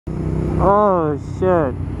Oh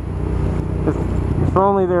shit. If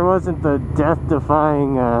only there wasn't the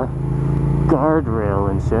death-defying guardrail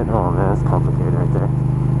and shit. Oh man, that's complicated right there.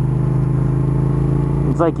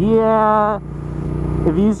 It's like, yeah,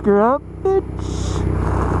 if you screw up, bitch.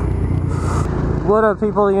 What up,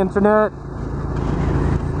 people of the internet?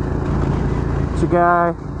 It's your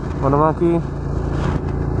guy, Wonder Monkey,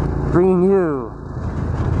 bringing you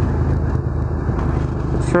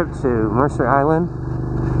a trip to Mercer Island.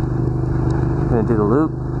 Gonna do the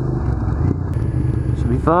loop. Should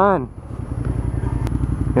be fun.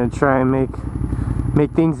 Gonna try and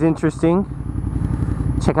make things interesting.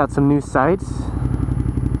 Check out some new sites.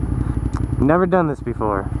 Never done this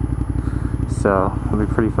before, so it'll be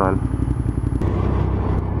pretty fun.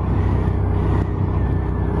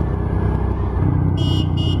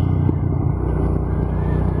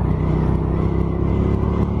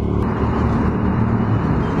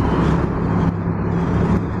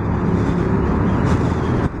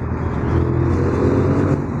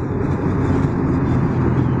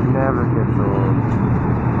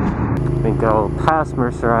 I think I'll pass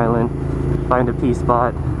Mercer Island, find a pee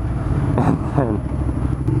spot, and then...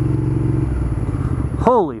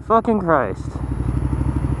 Holy fucking Christ!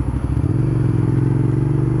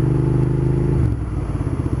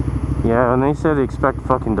 Yeah, when they said they expect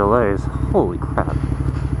fucking delays, holy crap.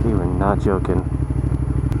 They were not joking.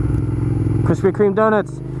 Krispy Kreme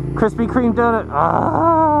donuts! Krispy Kreme donut!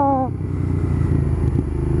 Ah!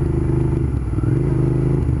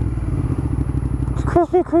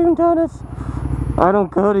 Krispy Kreme donuts. I don't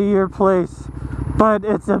go to your place, but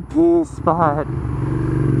it's a pee spot.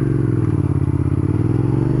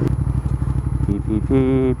 P.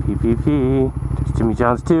 There's Jimmy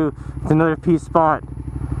John's too. It's another pee spot.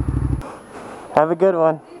 Have a good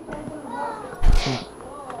one.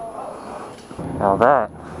 Now that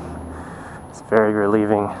is very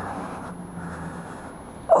relieving.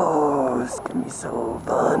 Oh, it's gonna be so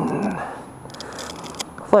fun.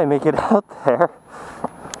 Hopefully I make it out there.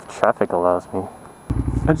 Traffic allows me.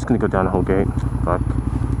 I'm just gonna go down the whole gate. Fuck.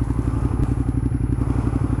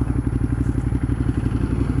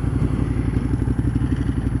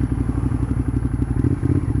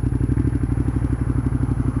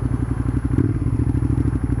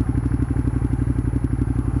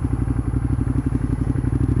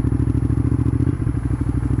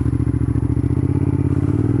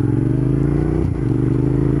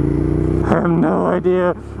 I have no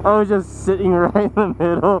idea. I was just sitting right in the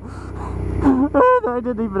middle. I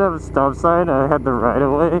didn't even have a stop sign. I had the right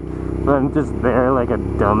of way, but I'm just there like a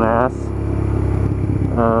dumbass.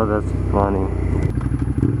 Oh, that's funny.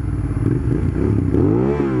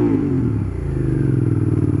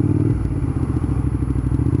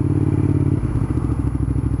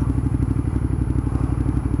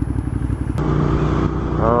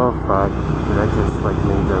 Oh fuck. Did I just like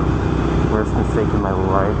made the worst mistake in my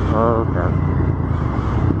life? Oh crap.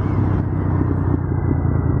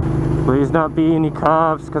 Please not be any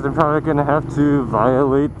cops, because I'm probably gonna have to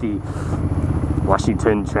violate the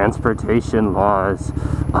Washington transportation laws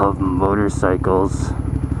of motorcycles.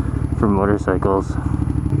 For motorcycles.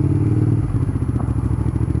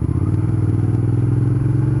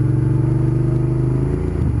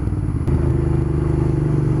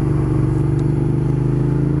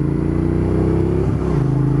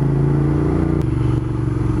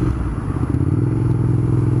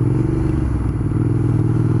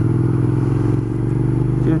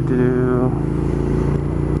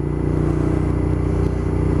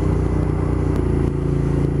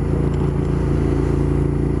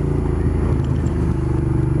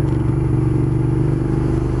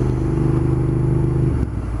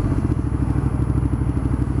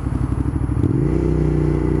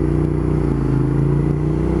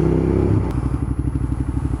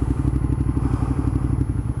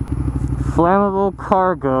 Flammable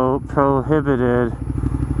cargo prohibited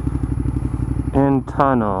in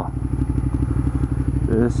tunnel.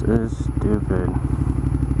 This is stupid.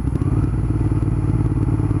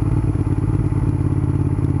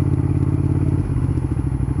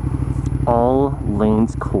 All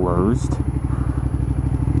lanes closed?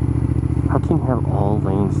 How can you have all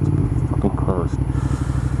lanes to be fucking closed?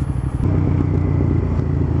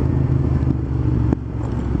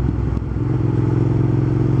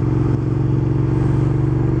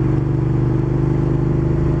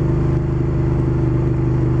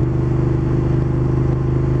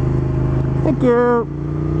 Thank you.